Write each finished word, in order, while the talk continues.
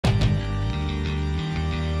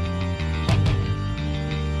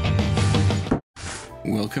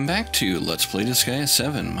Welcome back to Let's Play Disgaea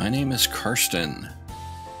 7. My name is Karsten.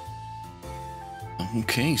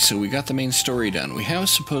 Okay, so we got the main story done. We have a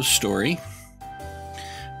supposed story,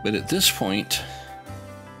 but at this point,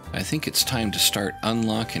 I think it's time to start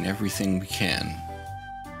unlocking everything we can.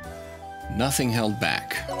 Nothing held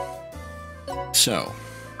back. So,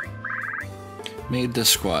 made this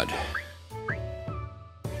squad.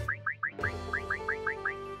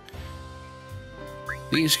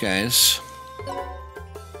 These guys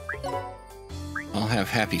all have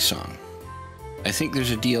Happy Song. I think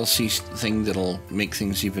there's a DLC thing that'll make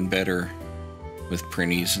things even better with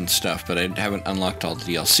printies and stuff, but I haven't unlocked all the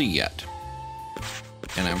DLC yet.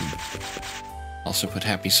 And I'm also put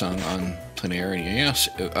Happy Song on Plenaire and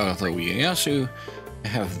Ieyasu, although Ieyasu, I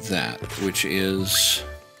have that, which is...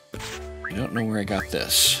 I don't know where I got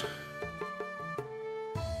this.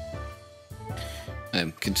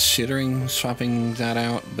 I'm considering swapping that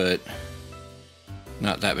out, but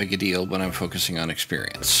not that big a deal when I'm focusing on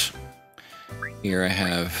experience. Here I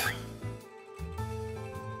have...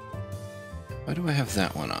 Why do I have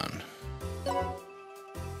that one on?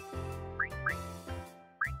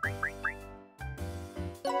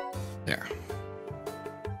 There.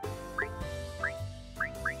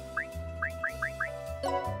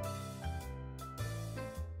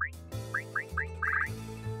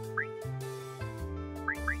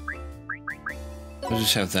 We'll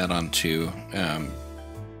just have that on too,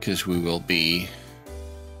 because we will be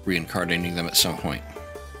reincarnating them at some point.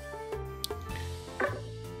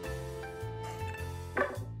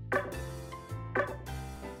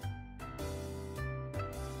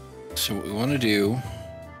 So what we want to do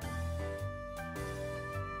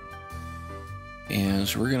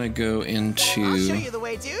is we're going to go into... I'll show you the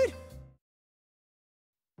way, dude.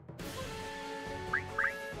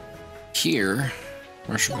 Here,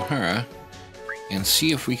 Marshal Kahara, and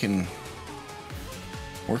see if we can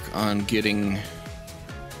work on getting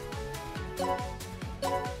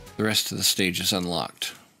the rest of the stages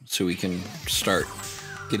unlocked, so we can start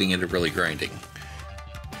getting into really grinding.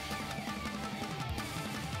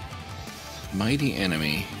 Mighty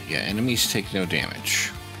enemy. Yeah, enemies take no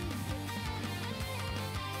damage.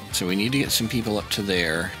 So we need to get some people up to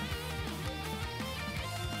there.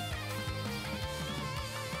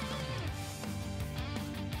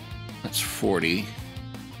 That's 40.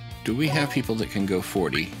 Do we have people that can go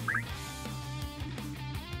 40?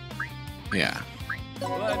 Yeah.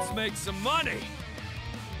 Let's make some money.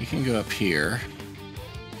 You can go up here.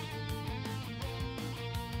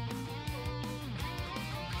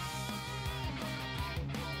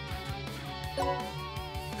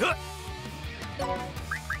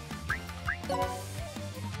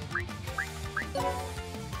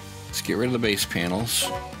 Let's get rid of the base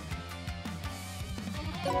panels.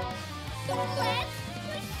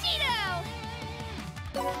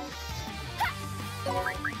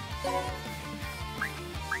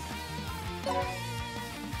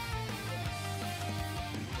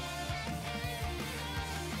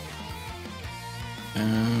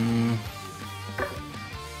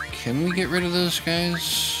 Can we get rid of those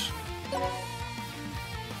guys?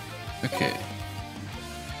 Okay.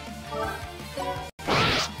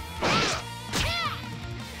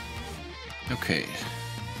 Okay.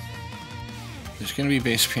 There's going to be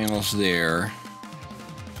base panels there.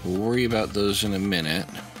 We'll worry about those in a minute.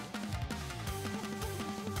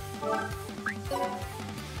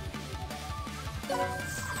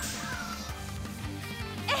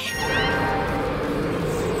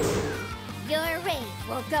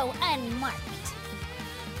 Go unmarked.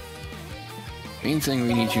 Main thing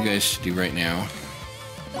we need you guys to do right now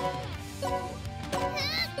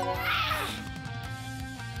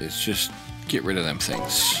is just get rid of them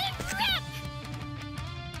things.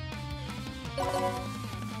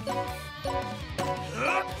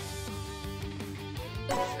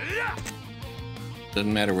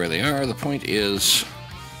 Doesn't matter where they are, the point is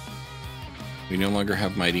we no longer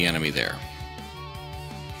have mighty enemy there.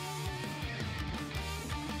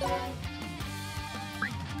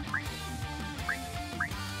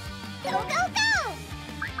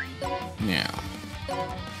 Now,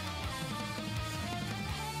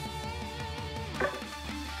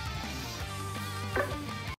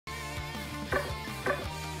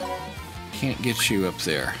 can't get you up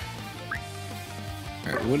there.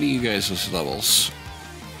 Alright, what are you guys' levels?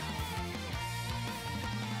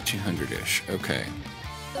 200-ish, okay.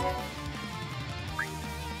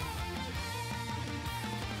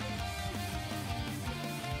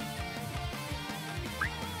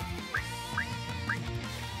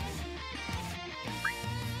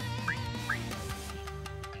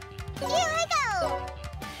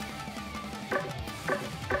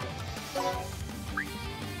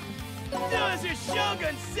 Do as your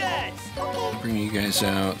shogun says! Okay. Bring you guys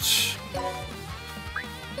out.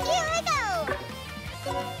 Here I go!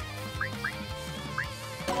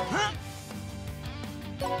 Huh?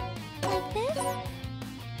 Like this?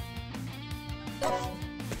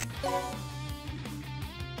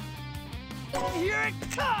 Here it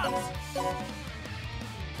comes!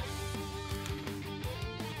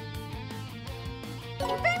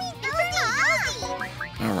 Confirming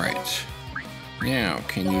LZ! All right. Now,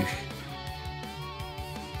 can you...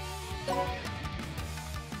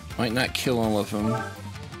 Might not kill all of them. Oh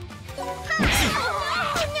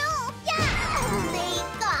no! Yeah! They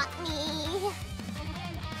got me!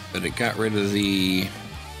 But it got rid of the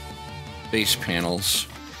base panels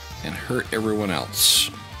and hurt everyone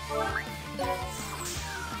else.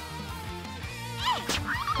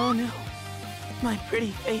 Oh no, my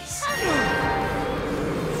pretty face.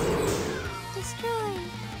 Destroyed.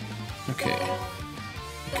 Okay.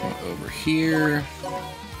 Come over here.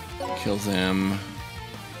 Kill them.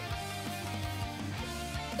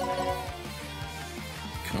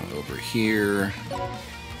 Come over here.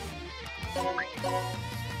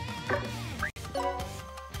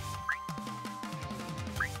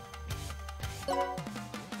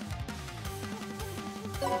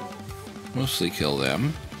 Mostly kill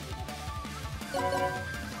them.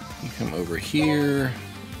 You come over here.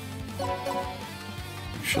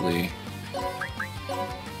 Actually,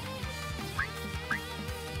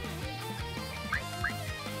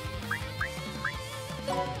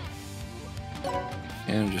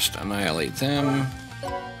 and just annihilate them.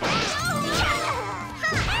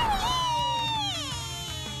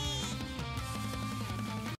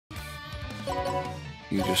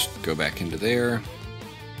 You just go back into there.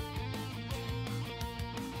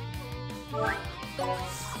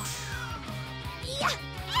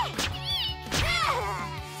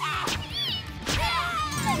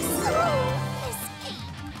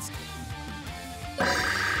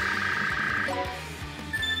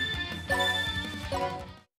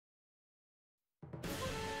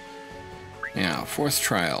 Now, fourth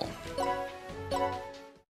trial.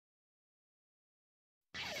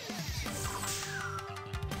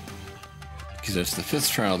 Because that's the fifth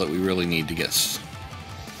trial that we really need to get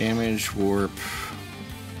damage, warp.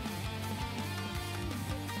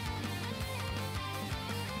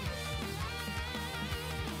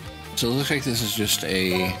 So it looks like this is just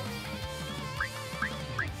a...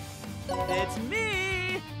 It's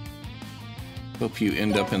me! hope you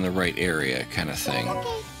end up in the right area kind of thing.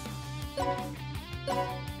 Okay.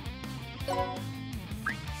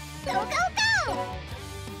 Go, go, go!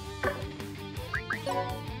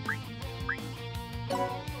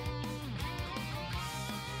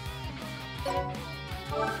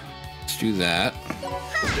 Let's do that.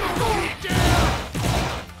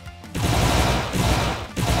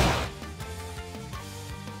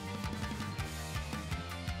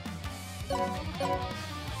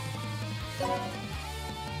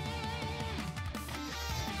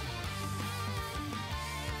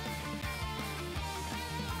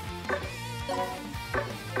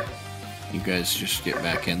 You guys just get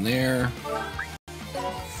back in there.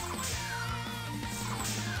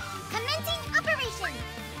 Commencing operation!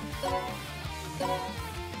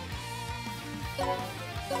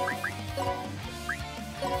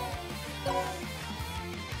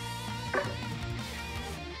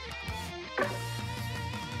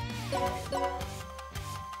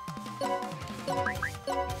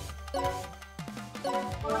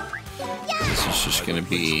 This is just going to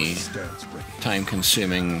be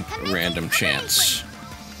time-consuming random chance.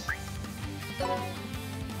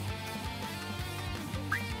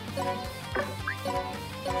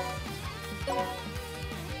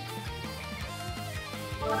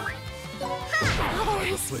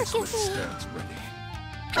 Forgive me.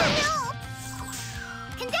 Oh no!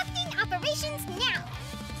 Conducting operations now!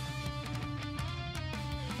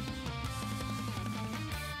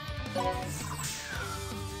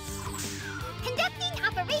 Conducting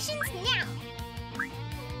operations now!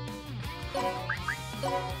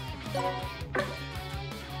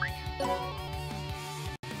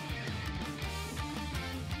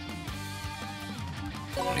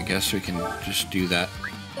 I guess we can just do that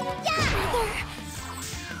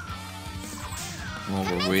while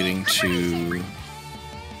we're waiting to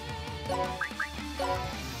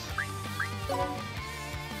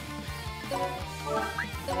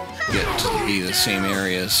get to be the same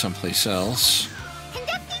area as someplace else.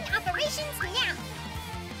 Conducting operations now!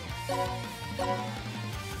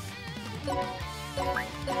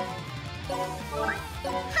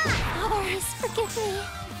 Others, forgive me.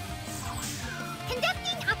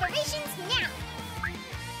 Conducting operations now!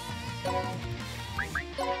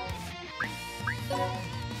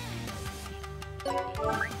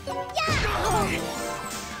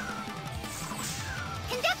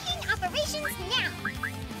 operations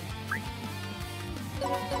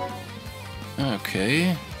now.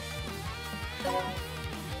 Okay.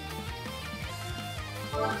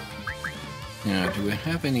 Now, do we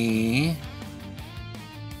have any...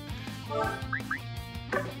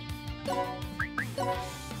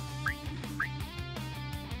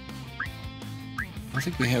 I don't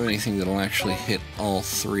think we have anything that'll actually hit all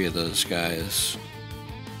three of those guys.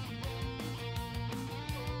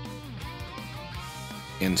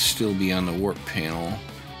 And still be on the warp panel.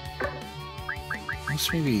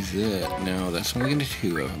 Let's maybe that. No, that's only gonna do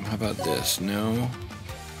two of them. How about this? No.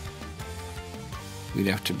 We'd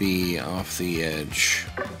have to be off the edge.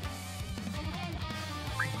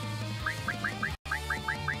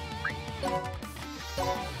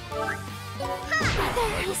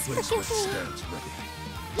 Stands ready.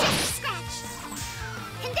 Just scratch.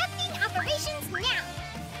 Conducting operations now.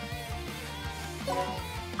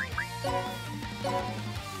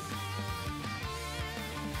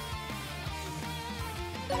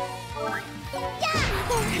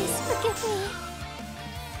 Please forgive me.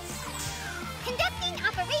 Conducting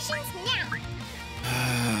operations now.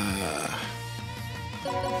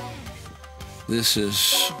 This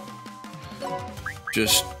is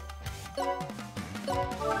just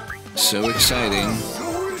so exciting.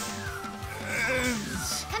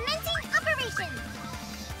 Commencing operation.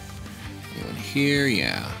 You in here,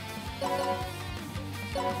 yeah.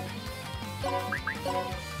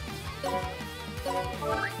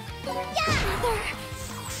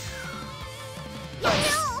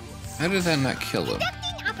 How did that not kill him?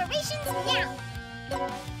 Conducting operations now.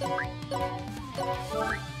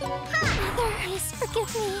 Please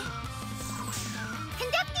forgive me.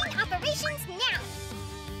 Conducting operations now.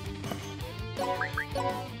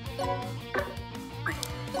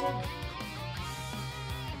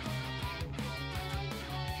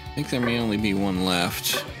 I think there may only be one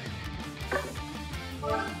left.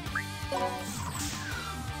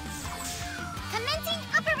 Commencing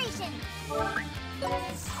operation.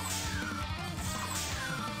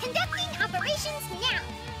 Conducting operations now.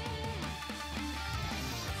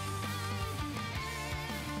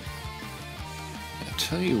 I'll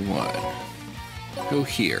tell you what. Go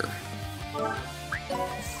here.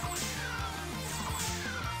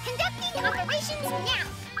 Conducting operations now.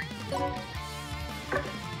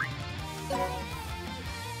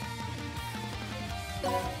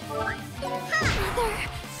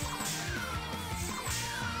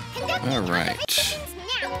 All right.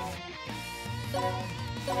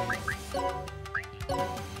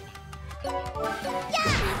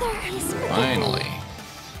 Finally.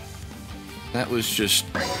 That was just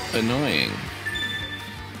annoying.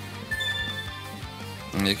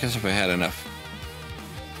 I guess if I had enough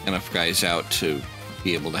guys out to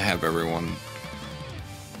be able to have everyone,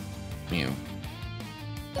 you know.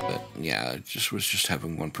 But yeah, it just was just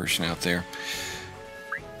having one person out there.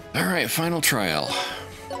 All right, final trial.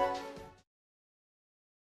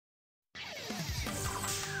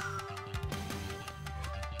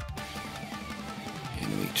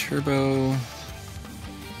 Enemy turbo.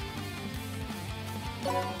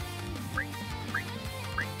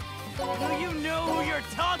 Do you know who you're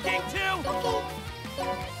talking to?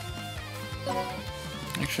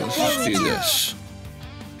 Actually, let's just do this.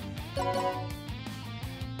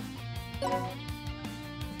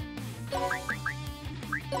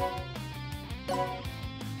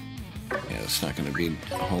 Yeah, it's not going to be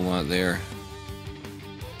a whole lot there.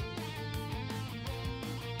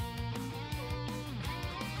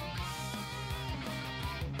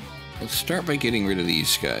 Let's start by getting rid of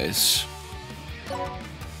these guys.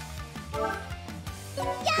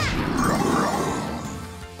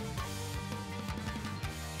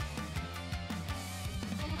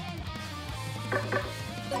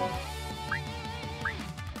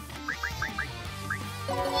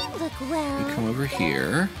 Look well. You come over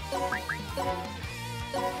here. I'll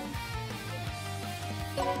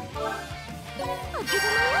give him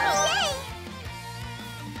a yay!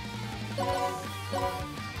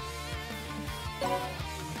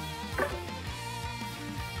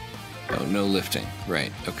 Oh, no lifting.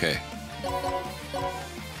 Right, okay.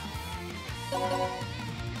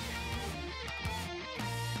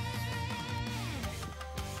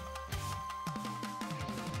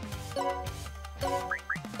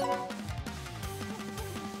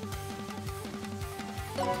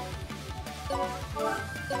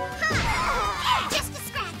 Just a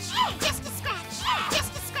scratch! Just a scratch!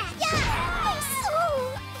 Just a scratch! My soul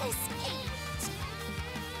escaped!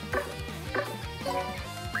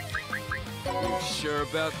 You sure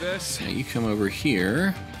about this? Now you come over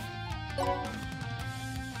here.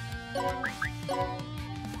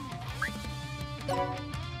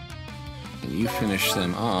 And you finish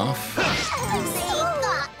them off.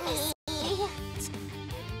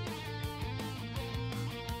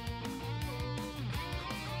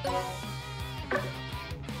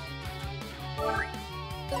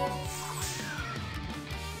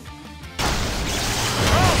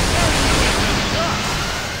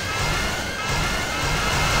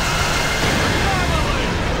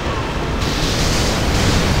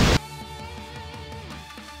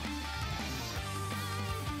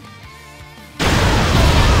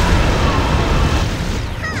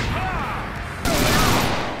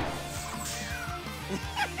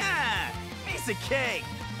 Piece of cake.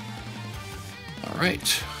 All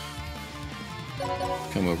right.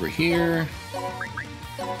 Come over here.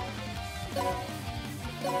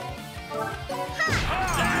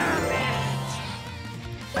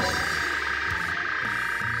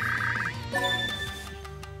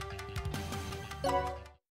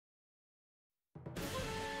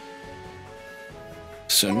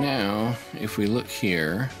 So now, if we look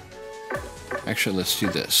here, actually, let's do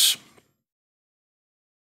this.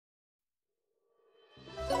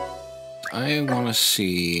 I want to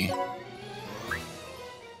see.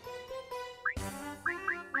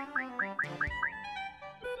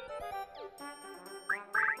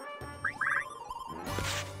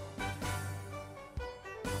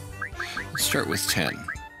 Let's start with 10.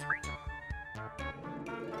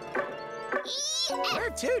 Where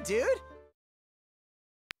to, dude?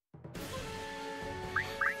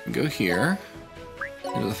 Go here,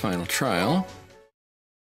 into the final trial.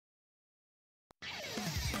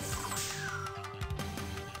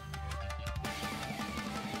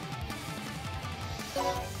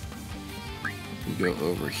 We go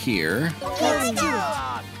over here. Let's do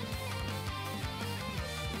it.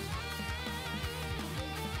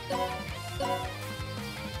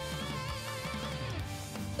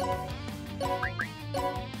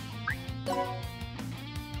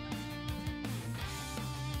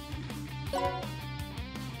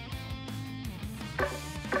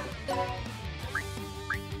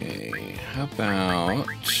 Okay, how about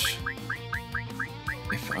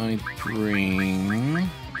if I bring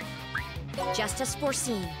Just as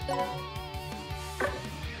foreseen.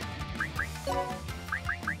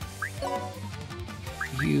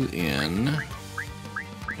 you in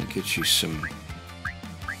and get you some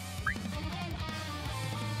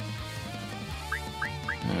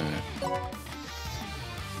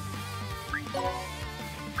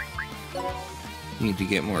need to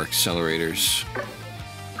get more accelerators.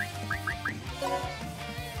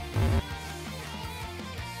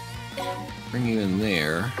 Bring you in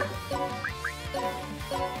there.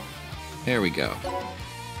 There we go.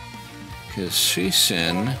 Because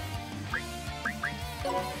Shisen,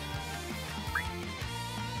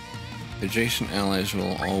 adjacent allies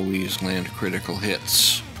will always land critical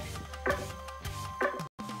hits.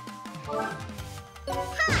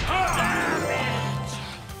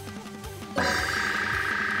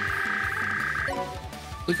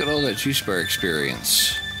 Look at all that G-Spar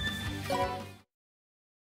experience.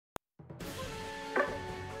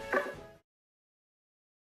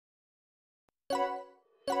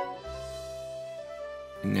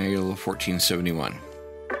 And now you're level 1471.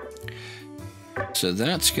 So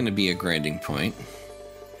that's going to be a grinding point.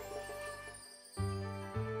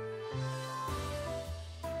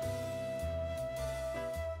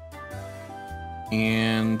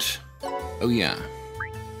 And, oh yeah,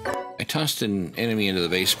 I tossed an enemy into the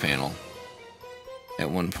base panel at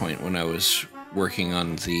one point when I was working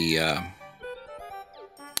on the,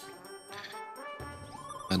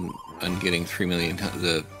 on getting 3 million,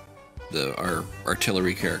 our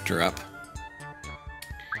artillery character up.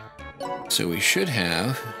 So we should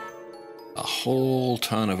have a whole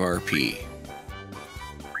ton of RP.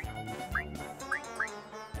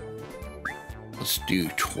 Let's do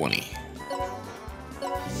 20.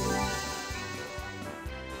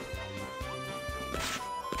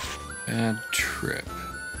 Bad trip.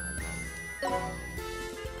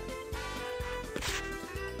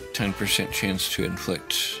 10% chance to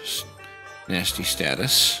inflict nasty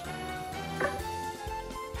status.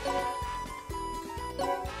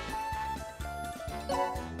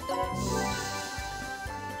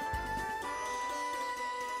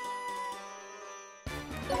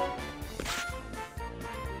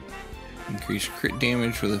 Increase crit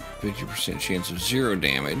damage with a 50% chance of 0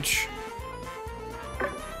 damage.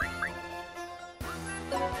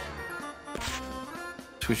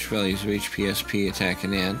 Switch values of HP, SP, attack,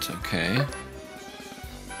 and int. Okay.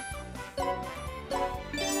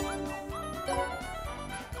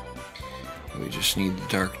 We just need the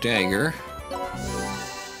Dark Dagger.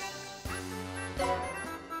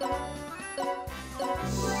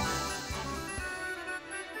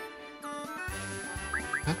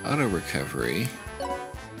 Auto recovery.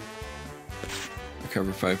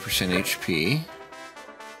 Recover 5% HP.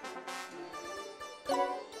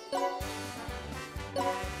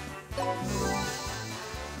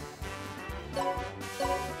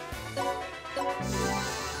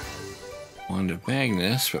 Wand of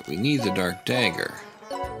Magnus, but we need the Dark Dagger.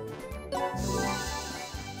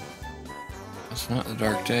 That's not the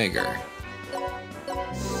Dark Dagger.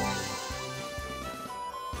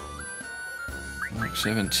 Mark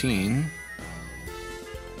 17.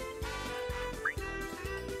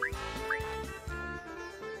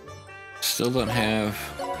 Still don't have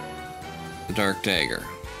the Dark Dagger.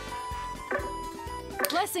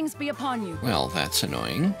 Blessings be upon you. Well, that's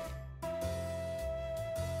annoying.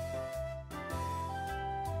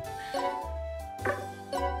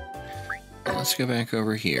 Let's go back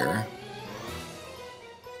over here.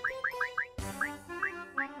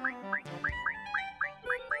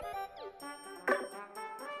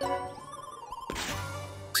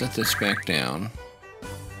 Set this back down.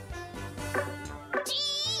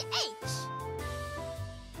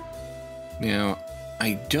 Now,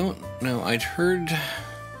 I don't know. I'd heard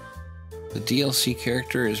the DLC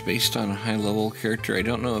character is based on a high-level character. I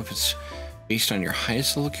don't know if it's based on your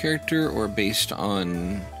highest level character or based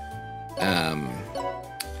on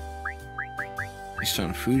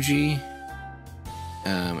Fuji.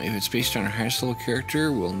 If it's based on our highest level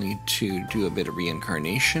character, we'll need to do a bit of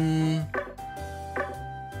reincarnation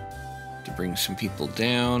to bring some people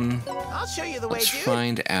down. I'll show you the way, Let's dude.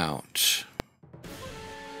 find out.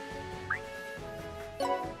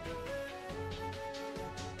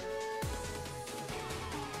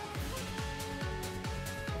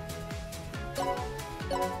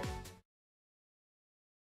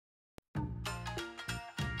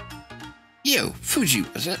 You, Fuji,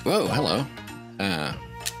 was it? Whoa, hello.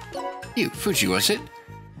 You, Fuji, was it?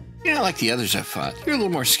 You're not like the others I've fought. You're a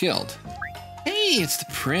little more skilled. Hey, it's the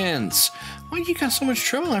prince. Why'd you got so much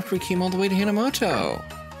trouble after we came all the way to Hinomoto?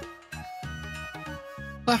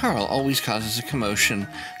 Laharl always causes a commotion.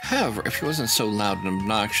 However, if he wasn't so loud and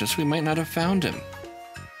obnoxious, we might not have found him.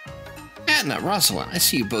 Etna, Rozalin, I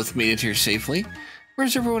see you both made it here safely.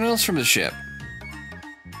 Where's everyone else from the ship?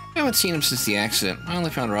 I haven't seen him since the accident. I only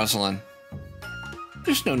found Rozalin.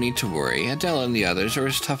 There's no need to worry. Adela and the others are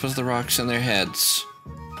as tough as the rocks in their heads.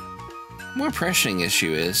 The more pressing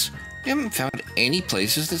issue is, we haven't found any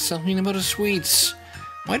places that sell Hinomoto sweets.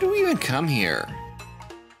 Why do we even come here?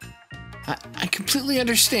 I completely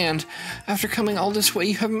understand. After coming all this way,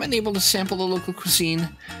 you haven't been able to sample the local cuisine.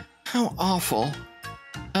 How awful.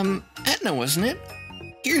 Etna, wasn't it?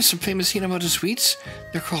 Here's some famous Hinomoto sweets.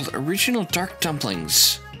 They're called Original Dark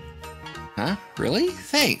Dumplings. Huh? Really?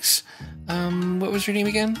 Thanks. What was your name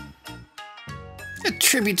again? A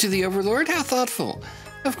tribute to the Overlord? How thoughtful.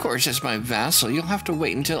 Of course, as my vassal, you'll have to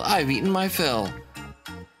wait until I've eaten my fill.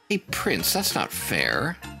 Hey, Prince, that's not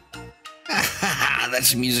fair.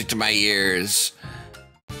 That's music to my ears.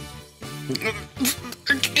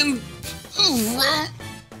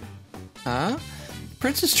 Huh?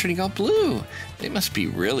 Prince is turning all blue. They must be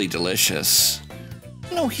really delicious.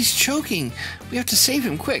 No, he's choking. We have to save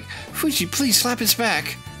him, quick. Fuji, please slap his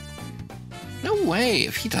back. No way.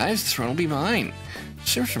 If he dies, the throne will be mine.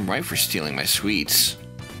 Serves him right for stealing my sweets.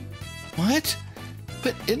 What?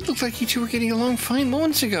 But it looked like you two were getting along fine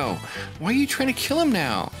moments ago. Why are you trying to kill him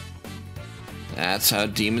now? That's how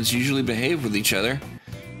demons usually behave with each other.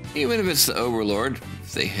 Even if it's the Overlord,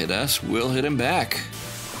 if they hit us, we'll hit him back.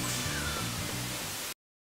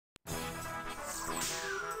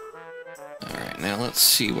 Alright, now let's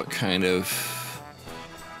see what kind of...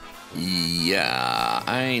 Yeah,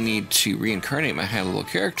 I need to reincarnate my high-level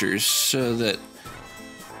characters so that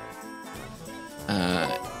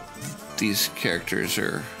these characters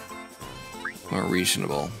are more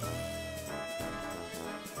reasonable.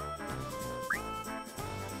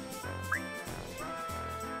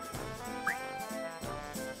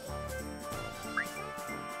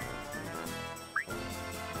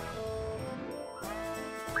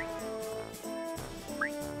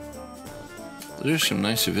 There's some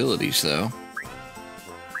nice abilities, though.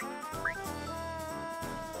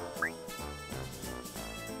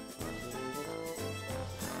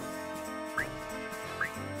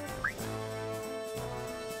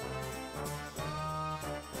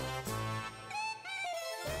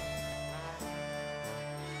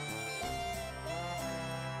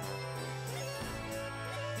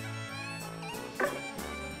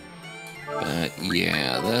 But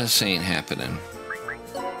yeah, this ain't happening.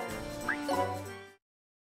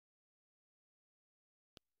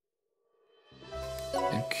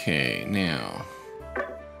 Okay, now,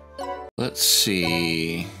 let's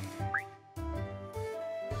see.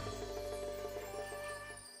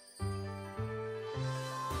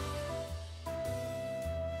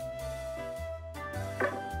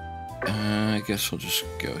 guess we'll just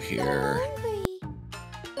go here.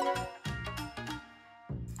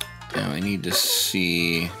 Now I need to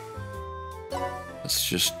see... Let's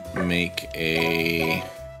just make a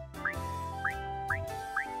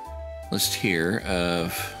list here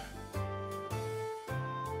of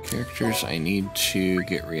characters I need to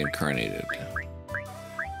get reincarnated.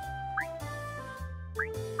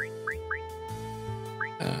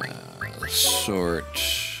 Sort.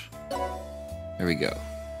 There we go.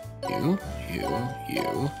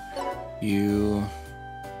 You.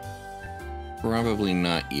 Probably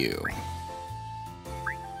not you.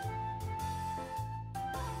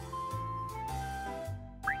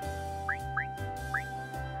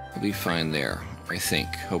 We'll be fine there, I think,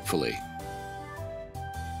 hopefully.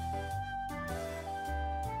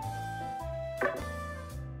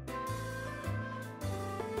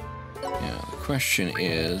 Now, the question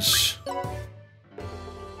is...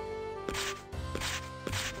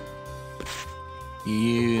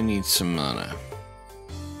 You need some mana.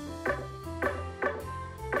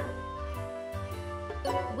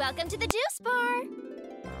 Welcome to the juice bar.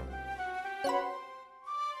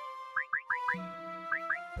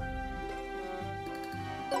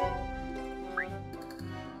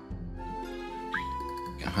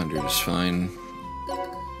 A 100 is fine.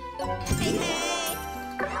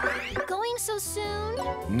 Going so soon?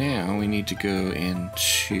 Now we need to go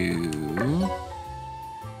into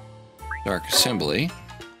Dark Assembly.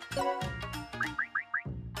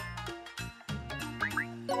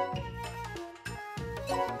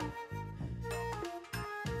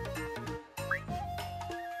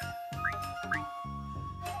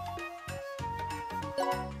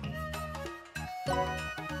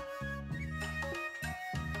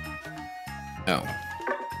 Oh,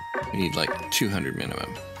 we need like 200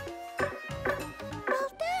 minimum.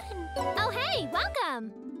 Well done. Oh, hey,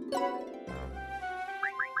 welcome.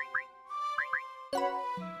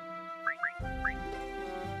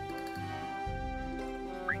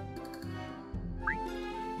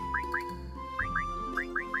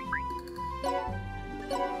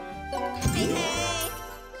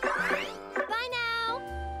 Bye now.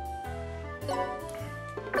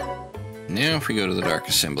 Now if we go to the Dark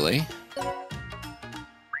Assembly,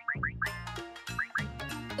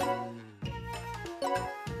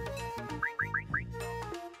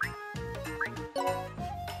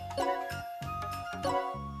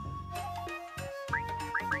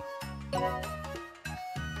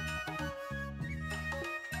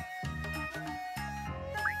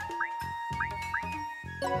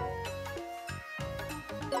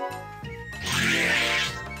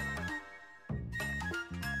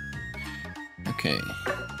 okay.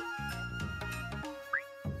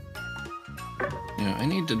 Now I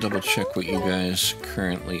need to double check what you guys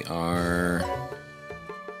currently are,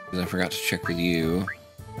 because I forgot to check with you.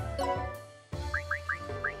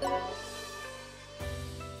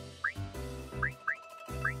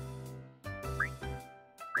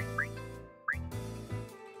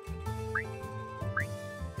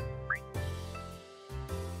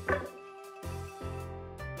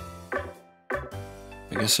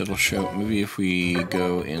 I guess it'll show, maybe if we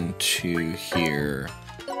go into here.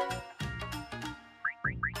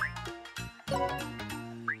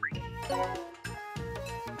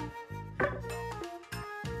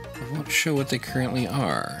 It won't show what they currently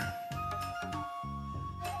are.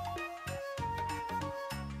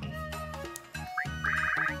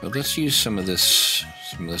 But let's use some of this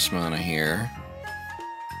mana here.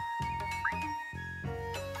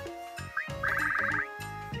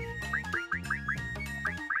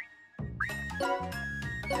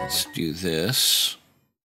 Let's do this.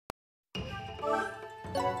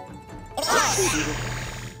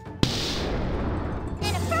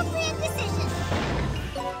 An appropriate decision.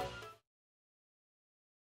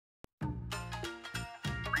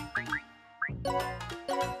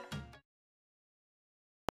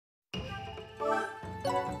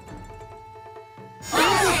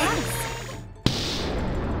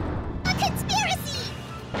 A conspiracy.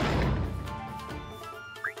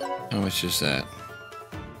 How much is that?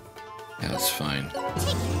 Yeah, that's fine.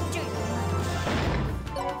 Take your dirty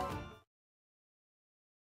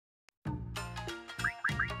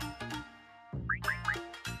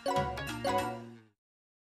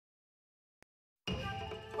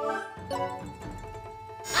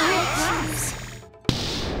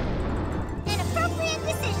An appropriate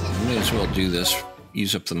decision. May as well do this,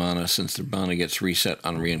 use up the mana, since the mana gets reset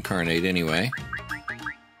on Reincarnate anyway.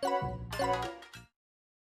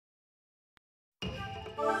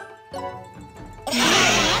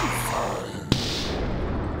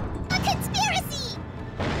 A conspiracy.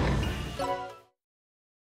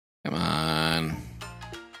 Come on.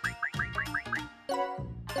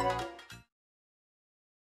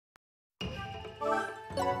 An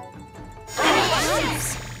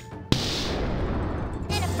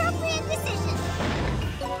appropriate decision.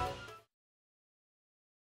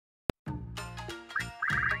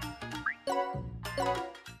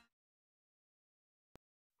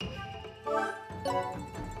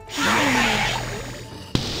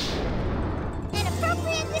 An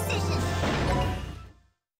appropriate decision.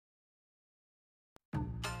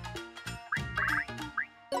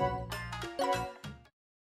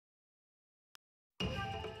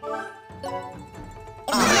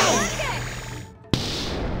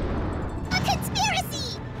 A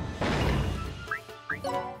conspiracy.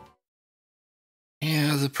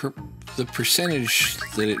 Yeah, the percentage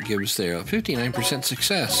that it gives there, 59%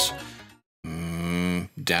 success.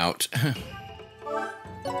 Doubt. And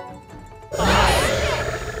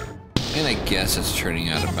I guess it's turning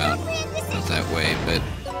out about that way, but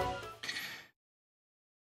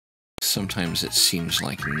sometimes it seems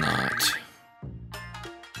like not.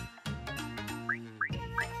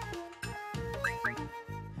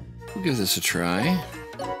 We'll give this a try.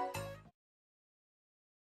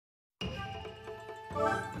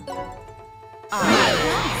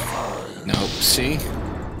 Nope, see?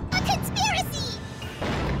 A conspiracy.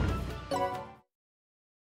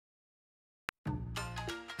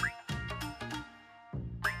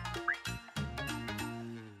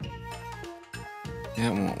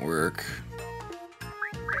 That won't work.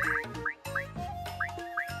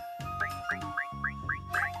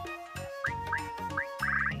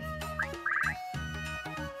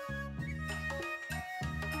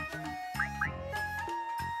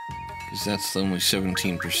 Because that's the only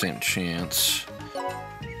 17% chance.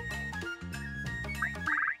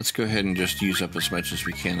 Let's go ahead and just use up as much as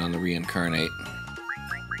we can on the Reincarnate.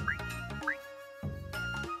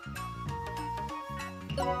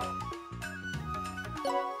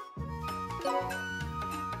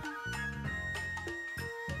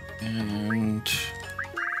 And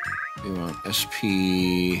we want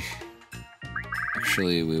SP.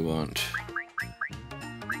 Actually, we want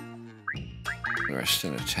the rest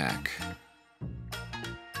in attack.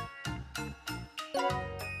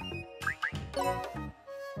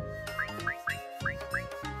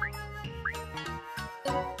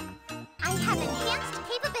 I have enhanced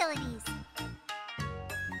capabilities.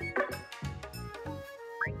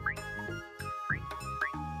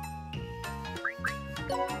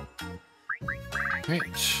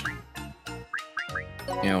 Right.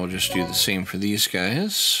 Now we'll just do the same for these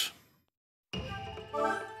guys.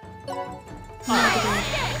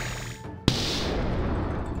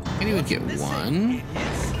 Can't even get one.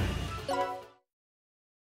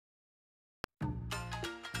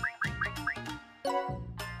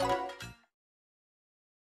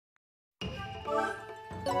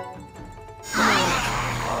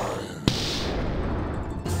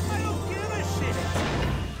 I don't give a shit.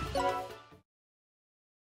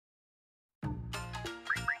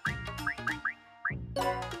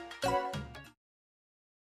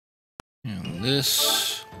 And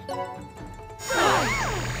this. I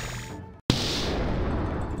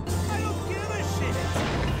don't give a shit.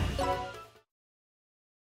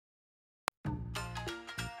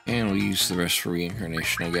 And we'll use the rest for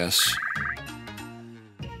reincarnation, I guess.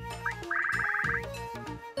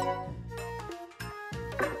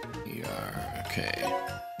 Okay.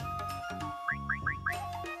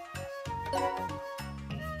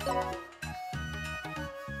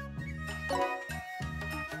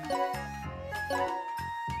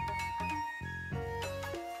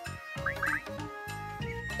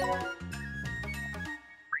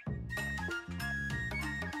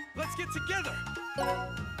 Let's get together.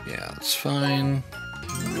 Yeah, that's fine.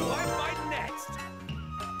 Who do I fight next?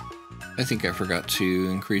 I think I forgot to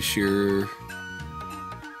increase your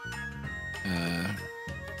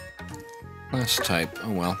class type.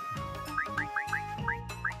 Oh well.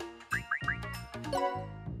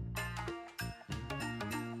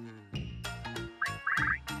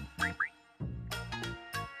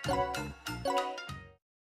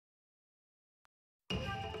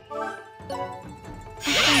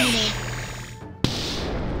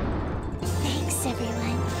 Thanks,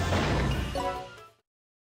 everyone.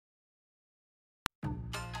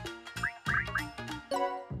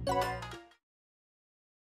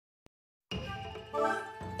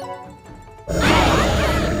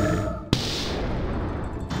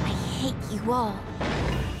 I hate you all.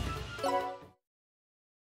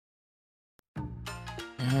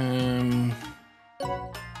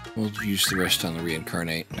 We'll use the rest on the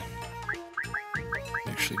reincarnate.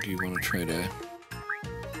 Actually, do want to try to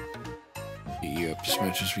get you up as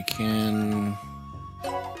much as we can.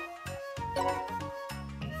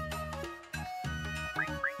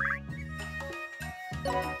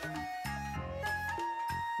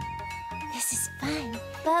 This is fun.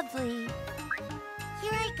 Bubbly.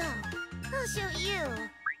 Here I go. I'll show you.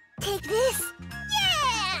 Take this.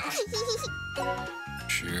 Yeah!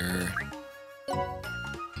 Sure.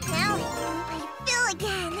 Now we can refill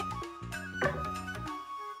again.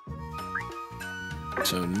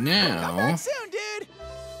 So now, Soon, dude.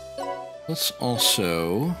 let's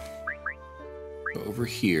also go over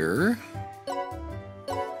here.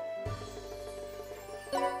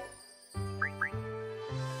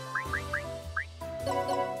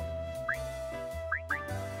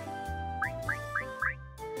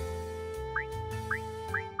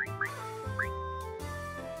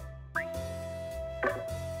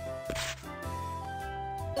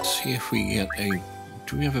 See if we get a...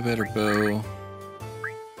 Do we have a better bow?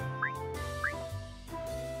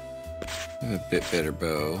 We have a bit better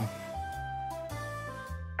bow.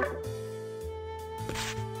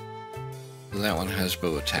 That one has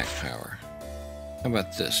bow attack power. How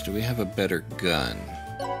about this? Do we have a better gun?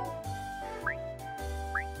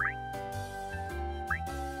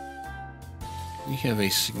 We have a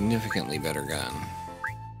significantly better gun.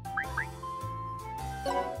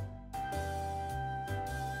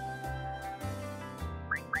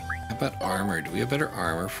 How about armor? Do we have better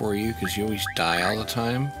armor for you? Because you always die all the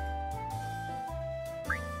time?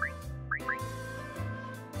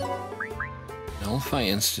 Nullify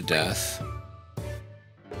insta-death.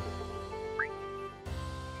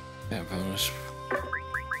 That bonus.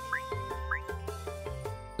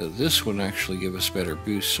 So this would actually give us better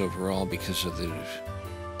boosts overall because of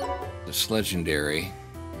this legendary.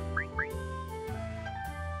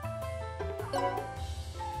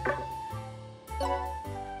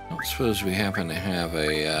 I don't suppose we happen to have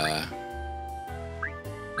a...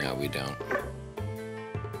 No, we don't.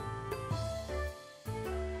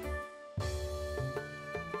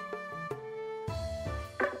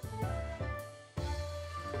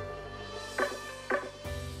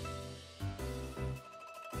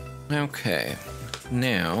 Okay,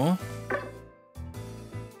 now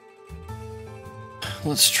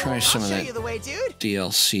let's try some of Show that you the way, dude.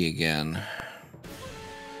 DLC again.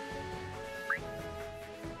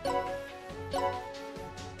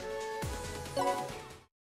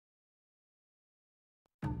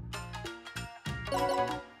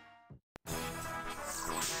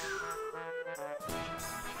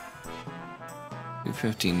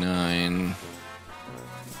 $259,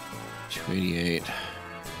 $288.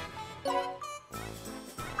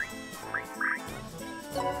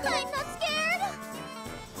 I'm not scared.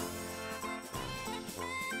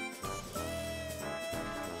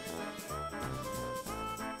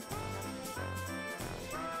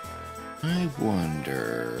 I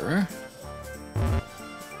wonder...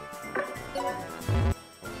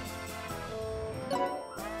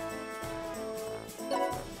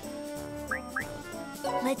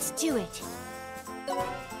 Let's do it.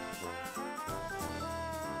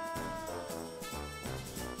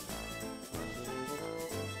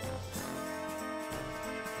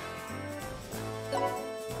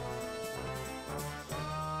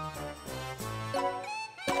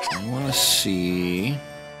 I want to see...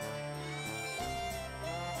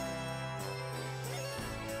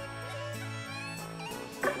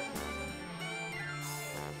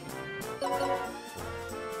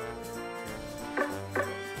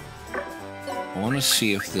 I want to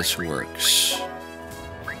see if this works.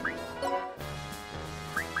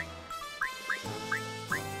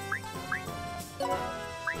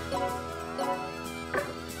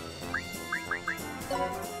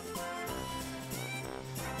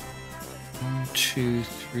 One, two,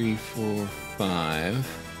 three, four, five.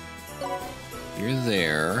 You're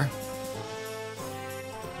there.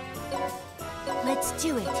 Let's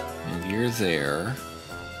do it. And you're there.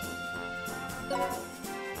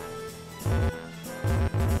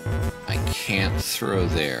 I can't throw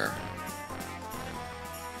there.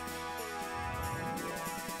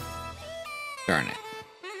 Darn it.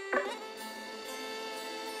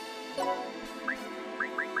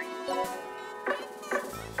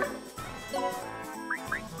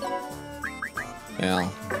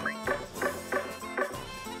 Well,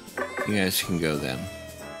 you guys can go then.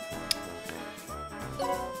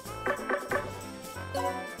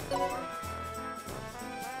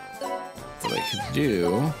 What I could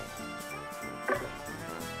do...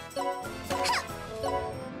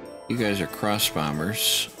 You guys are cross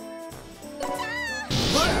bombers.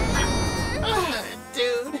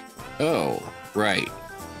 Dude. Oh, right.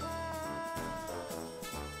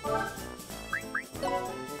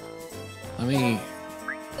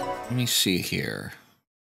 Let me see here.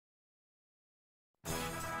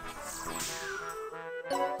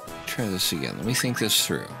 try this again. Let me think this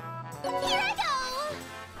through. Here I go!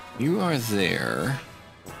 You are there.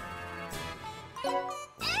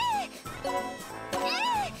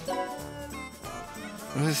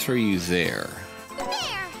 I'm gonna throw you there.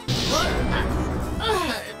 There!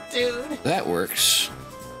 Dude. That works.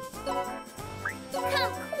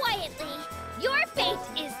 Come quietly. Your fate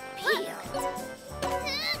is peeled.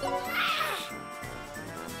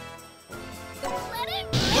 Let it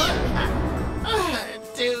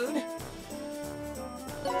Dude.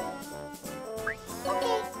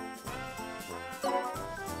 Okay.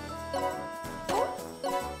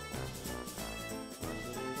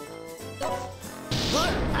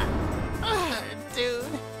 Dude.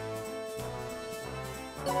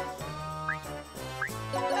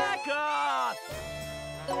 Back off!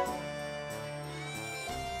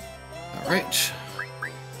 Alright.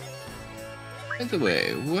 By the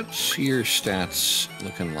way, what's your stats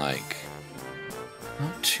looking like?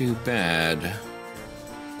 Not too bad.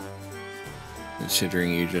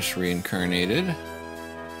 Considering you just reincarnated.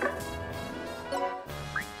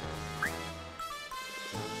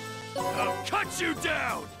 I'll cut you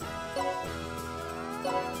down!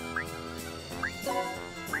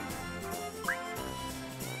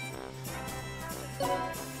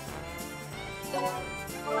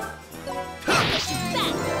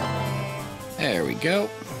 There we go.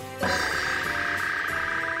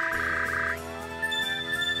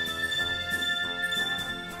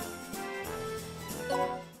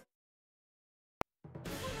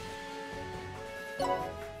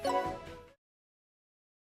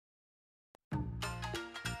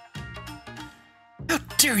 How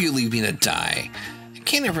dare you leave me to die? I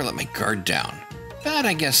can't ever let my guard down. But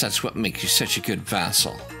I guess that's what makes you such a good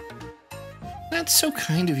vassal. That's so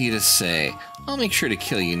kind of you to say. I'll make sure to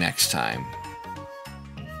kill you next time.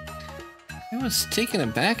 I was taken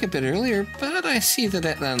aback a bit earlier, but I see that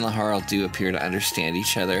Etna and Laharl do appear to understand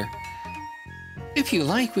each other. If you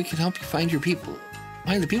like, we can help you find your people.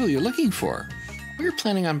 Find the people you're looking for. We're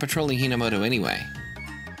planning on patrolling Hinomoto anyway.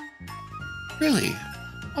 Really?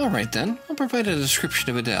 Alright then, I'll provide a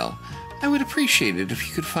description of Adele. I would appreciate it if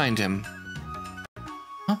you could find him.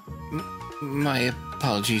 Huh? My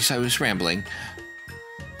apologies, I was rambling.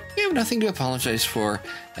 You have nothing to apologize for.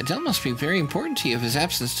 Adele must be very important to you if his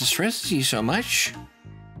absence distresses you so much.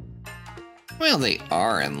 Well, they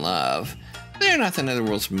are in love. They're not the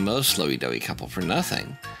Netherworld's most lovey-dovey couple for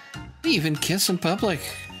nothing. They even kiss in public.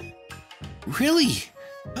 Really?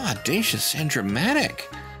 How audacious and dramatic.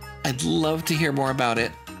 I'd love to hear more about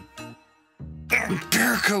it.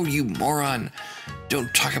 Perico, you moron.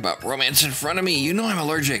 Don't talk about romance in front of me. You know I'm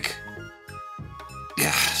allergic.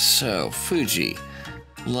 Yeah, so, Fuji.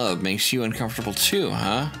 Love makes you uncomfortable too,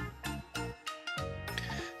 huh?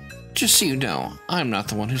 Just so you know, I'm not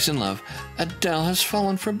the one who's in love. Adele has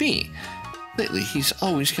fallen for me. Lately, he's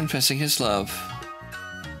always confessing his love.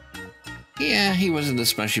 Yeah, he wasn't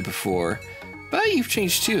this mushy before. But you've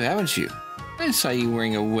changed too, haven't you? I saw you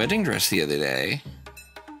wearing a wedding dress the other day.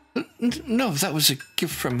 No, that was a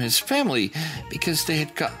gift from his family, because they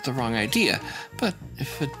had got the wrong idea. But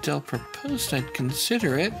if Adele proposed, I'd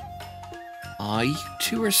consider it. Aw, you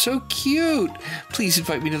two are so cute. Please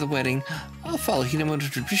invite me to the wedding. I'll follow Hinomoto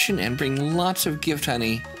tradition and bring lots of gift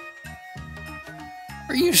honey.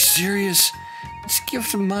 Are you serious? It's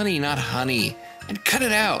gift money, not honey. And cut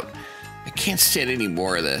it out. I can't stand any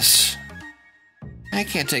more of this. I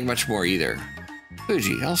can't take much more either.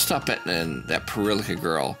 Fuji, I'll stop Etna and that Perilka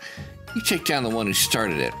girl. You take down the one who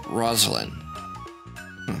started it, Rozalin.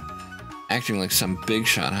 Acting like some big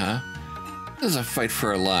shot, huh? This is a fight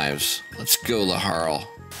for our lives. Let's go, Laharl.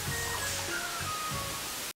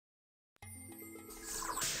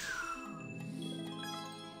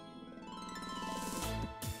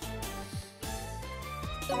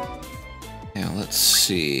 Now, let's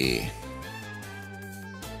see.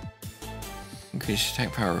 Increase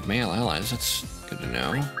attack power of male allies. That's good to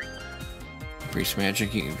know. Increase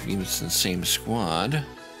magic units in the same squad.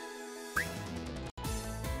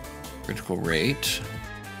 Critical rate.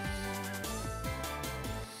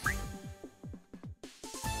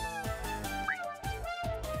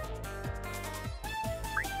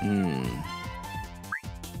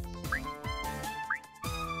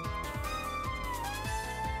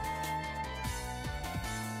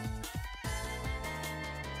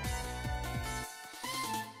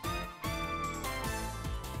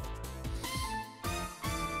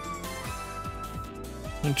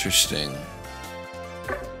 Interesting.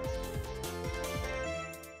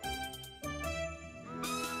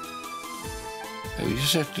 Oh, we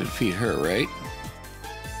just have to defeat her, right?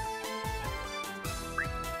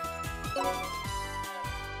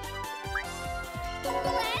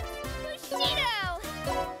 Let's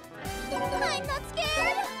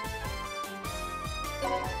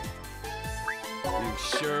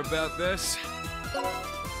Sure about this?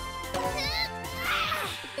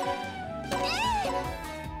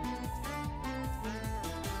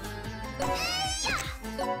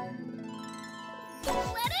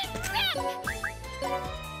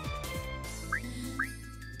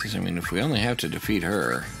 Because, I mean, if we only have to defeat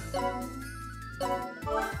her...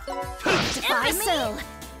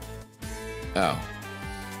 Oh.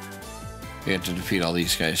 We have to defeat all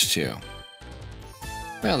these guys, too.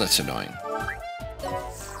 Well, that's annoying.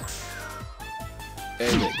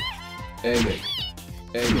 Aim it. Aim it.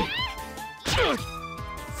 Aim it.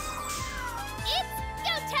 It's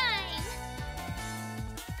go time!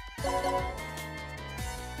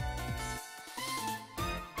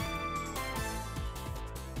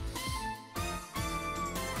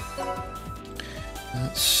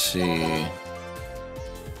 Let's see...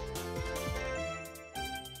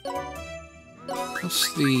 What's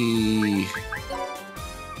the...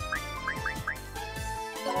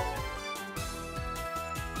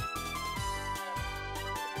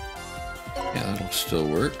 Yeah, that'll still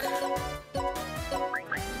work.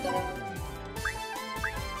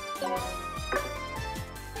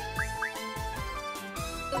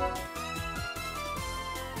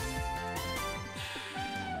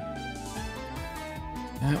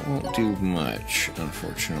 That won't do much,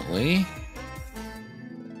 unfortunately.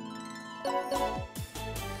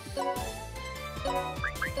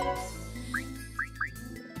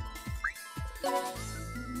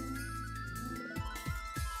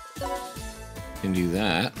 Can do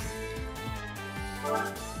that.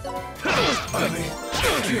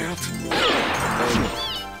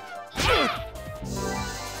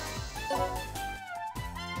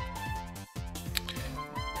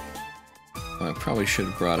 Well, I probably should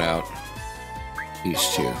have brought out these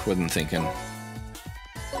two. Wasn't thinking.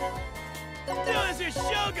 Do as your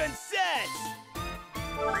Shogun says!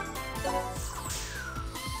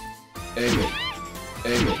 Aim it.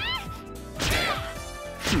 Aim it.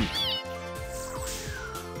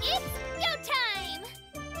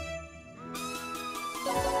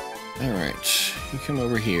 Alright, you come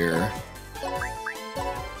over here.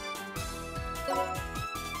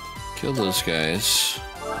 Kill those guys.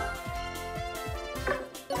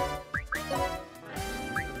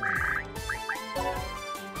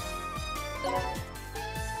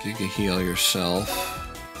 Giga heal yourself.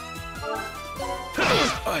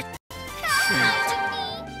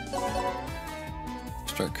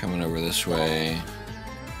 Start coming over this way.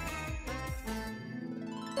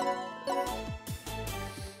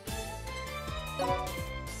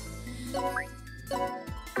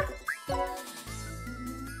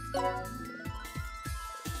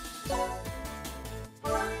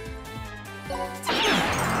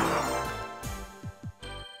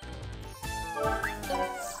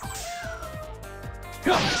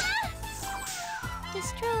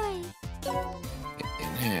 Destroy.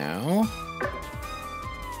 Now,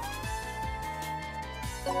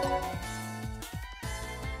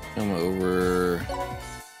 come over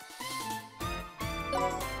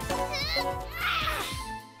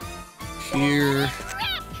here.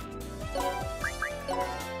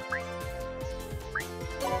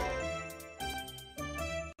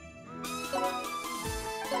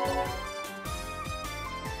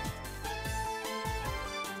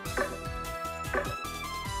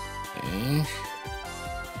 Okay.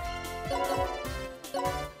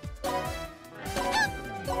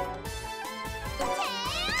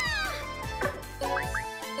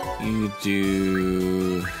 You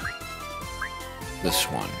do this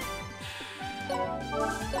one.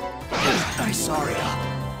 I'm sorry.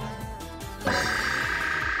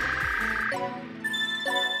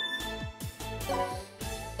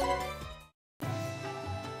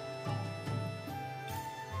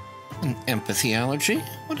 An empathy allergy?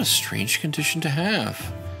 What a strange condition to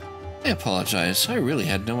have. I apologize, I really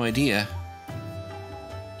had no idea.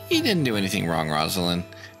 You didn't do anything wrong, Rozalin.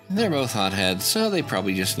 They're both hotheads, so they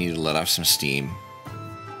probably just need to let off some steam.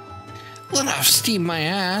 Let off steam, my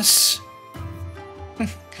ass!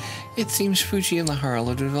 It seems Fuji and Laharl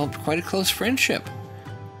have developed quite a close friendship.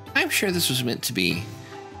 I'm sure this was meant to be.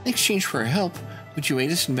 In exchange for our help, would you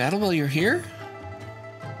aid us in battle while you're here?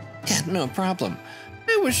 Yeah, no problem.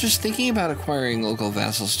 I was just thinking about acquiring local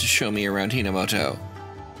vassals to show me around Hinomoto.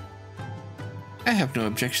 I have no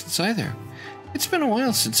objections either. It's been a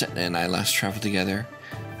while since Etna and I last traveled together.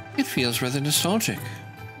 It feels rather nostalgic.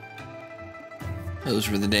 Those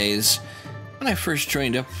were the days when I first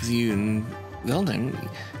joined up with you in Vilden.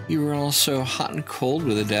 You were all so hot and cold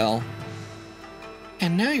with Adele.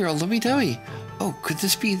 And now you're all lovey-dovey. Oh, could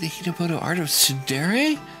this be the Hinomoto art of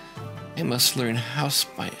Tsundere? I must learn how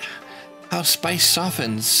spice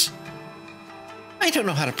softens. I don't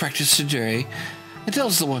know how to practice Tsundere.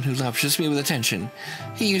 Adele's the one who lavishes me with attention.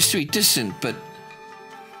 He used to be distant, but...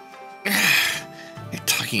 You're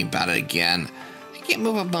talking about it again. I can't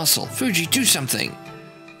move a muscle. Fuji, do something.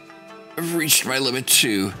 I've reached my limit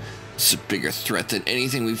too. It's a bigger threat than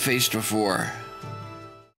anything we've faced before.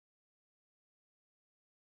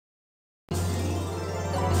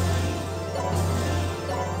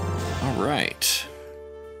 All right.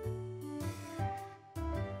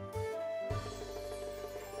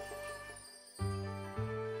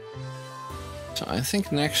 So I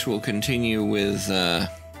think next we'll continue with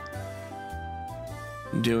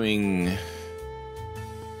doing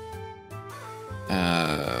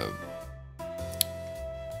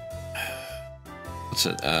what's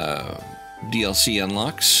it? DLC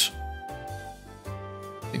unlocks.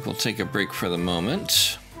 I think we'll take a break for the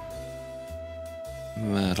moment.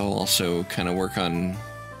 But I'll also kind of work on,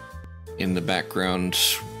 in the background,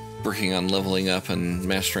 working on leveling up and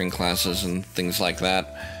mastering classes and things like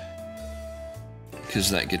that, because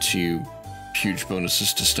that gets you huge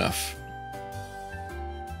bonuses to stuff.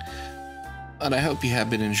 But I hope you have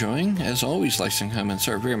been enjoying. As always, likes and comments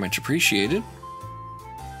are very much appreciated.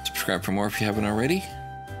 Subscribe for more if you haven't already.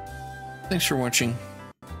 Thanks for watching,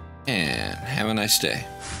 and have a nice day.